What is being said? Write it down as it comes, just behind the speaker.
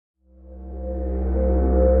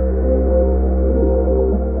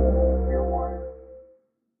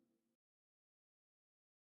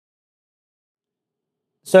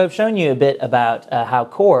So I've shown you a bit about how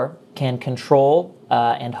Core can control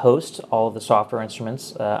and host all of the software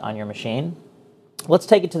instruments on your machine. Let's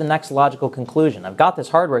take it to the next logical conclusion. I've got this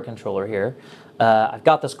hardware controller here. I've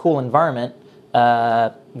got this cool environment.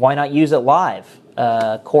 Why not use it live?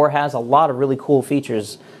 Core has a lot of really cool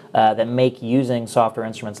features that make using software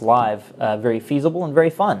instruments live very feasible and very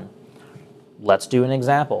fun. Let's do an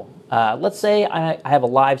example. Let's say I have a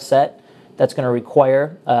live set that's going to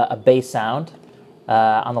require a bass sound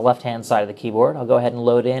on the left-hand side of the keyboard. I'll go ahead and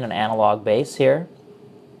load in an analog bass here.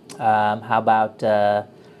 How about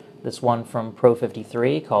this one from Pro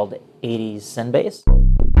 53 called 80s Sin Bass?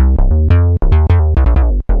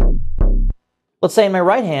 Let's say in my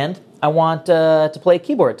right hand, I want to play a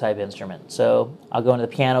keyboard type instrument. So I'll go into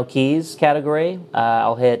the piano keys category.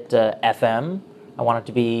 I'll hit FM. I want it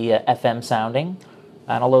to be FM sounding.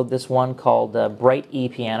 And I'll load this one called Bright E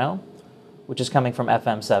Piano, which is coming from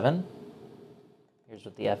FM7. Here's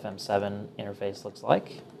what the FM7 interface looks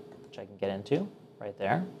like, which I can get into right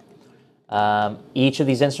there. Each of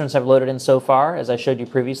these instruments I've loaded in so far, as I showed you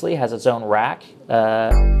previously, has its own rack,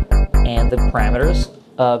 and the parameters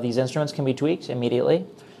of these instruments can be tweaked immediately.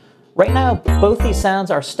 Right now, both these sounds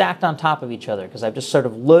are stacked on top of each other because I've just sort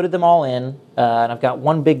of loaded them all in, and I've got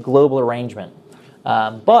one big global arrangement.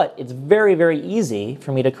 But it's very, very easy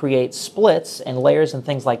for me to create splits and layers and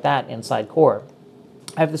things like that inside Core.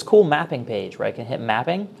 I have this cool mapping page where I can hit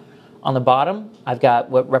mapping. On the bottom, I've got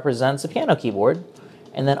what represents a piano keyboard.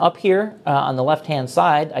 And then up here on the left-hand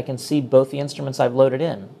side, I can see both the instruments I've loaded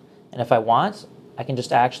in. And if I want, I can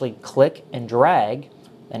just actually click and drag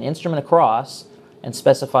an instrument across and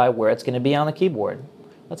specify where it's going to be on the keyboard.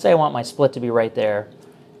 Let's say I want my split to be right there,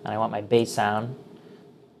 and I want my bass sound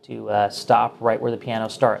to stop right where the piano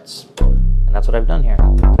starts. And that's what I've done here.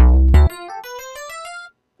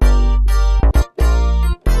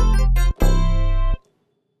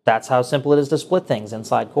 That's how simple it is to split things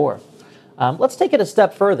inside Core. Let's take it a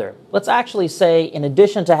step further. Let's actually say, in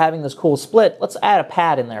addition to having this cool split, let's add a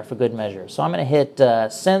pad in there for good measure. So I'm going to hit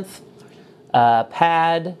synth,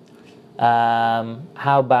 pad,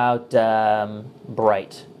 how about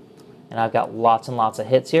bright? And I've got lots and lots of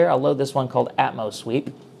hits here. I'll load this one called Atmos Sweep.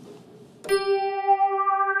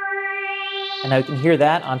 And now you can hear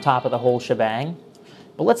that on top of the whole shebang.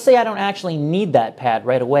 But let's say I don't actually need that pad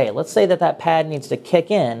right away. Let's say that that pad needs to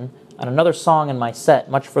kick in on another song in my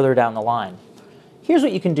set much further down the line. Here's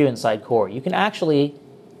what you can do inside Core. You can actually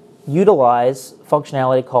utilize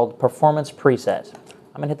functionality called Performance Preset.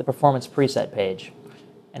 I'm going to hit the Performance Preset page.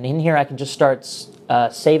 And in here I can just start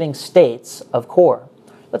saving states of Core.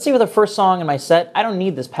 Let's see for the first song in my set, I don't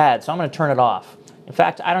need this pad, so I'm going to turn it off. In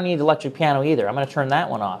fact, I don't need electric piano either. I'm going to turn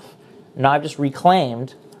that one off. Now I've just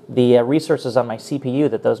reclaimed the resources on my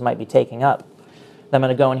CPU that those might be taking up. Then I'm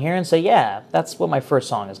going to go in here and say, yeah, that's what my first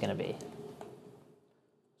song is going to be.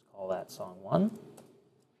 Let's call that song 1.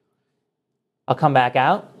 I'll come back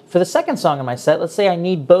out. For the second song in my set, let's say I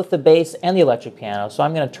need both the bass and the electric piano, so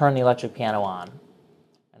I'm going to turn the electric piano on.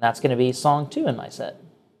 And that's going to be song 2 in my set.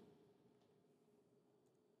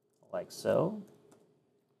 Like so.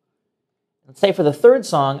 Let's say for the third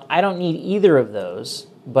song, I don't need either of those,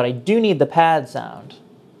 but I do need the pad sound.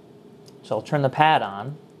 So I'll turn the pad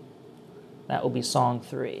on. That will be song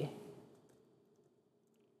 3.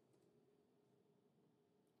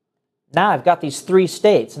 Now I've got these 3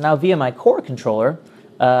 states. Now via my Core controller,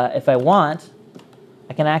 if I want,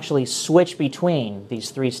 I can actually switch between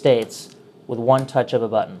these 3 states with one touch of a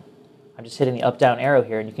button. I'm just hitting the up-down arrow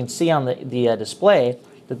here, and you can see on the display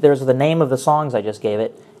that there's the name of the songs I just gave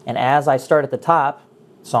it. And as I start at the top,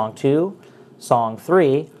 song 2, song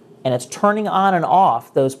 3, and it's turning on and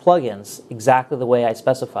off those plugins exactly the way I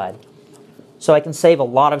specified. So I can save a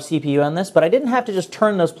lot of CPU on this, but I didn't have to just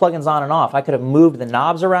turn those plugins on and off. I could have moved the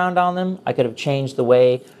knobs around on them. I could have changed the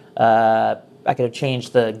way, I could have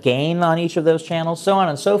changed the gain on each of those channels, so on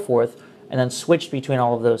and so forth, and then switched between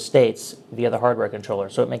all of those states via the hardware controller.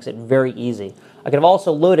 So it makes it very easy. I could have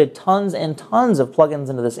also loaded tons and tons of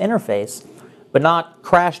plugins into this interface, but not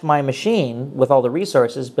crashed my machine with all the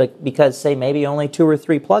resources, but because, say, maybe only 2 or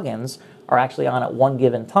 3 plugins are actually on at one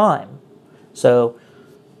given time. So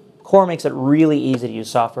Core makes it really easy to use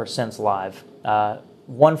software synths live.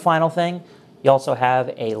 One final thing, you also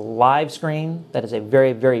have a live screen that is a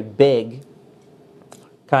very, very big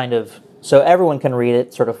kind of, so everyone can read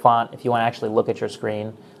it, sort of font, if you want to actually look at your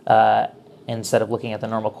screen. Instead of looking at the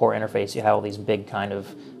normal Core interface, you have all these big kind of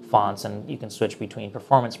fonts, and you can switch between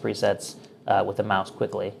performance presets with the mouse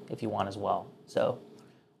quickly if you want as well. So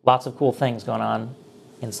lots of cool things going on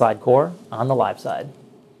inside Core on the live side.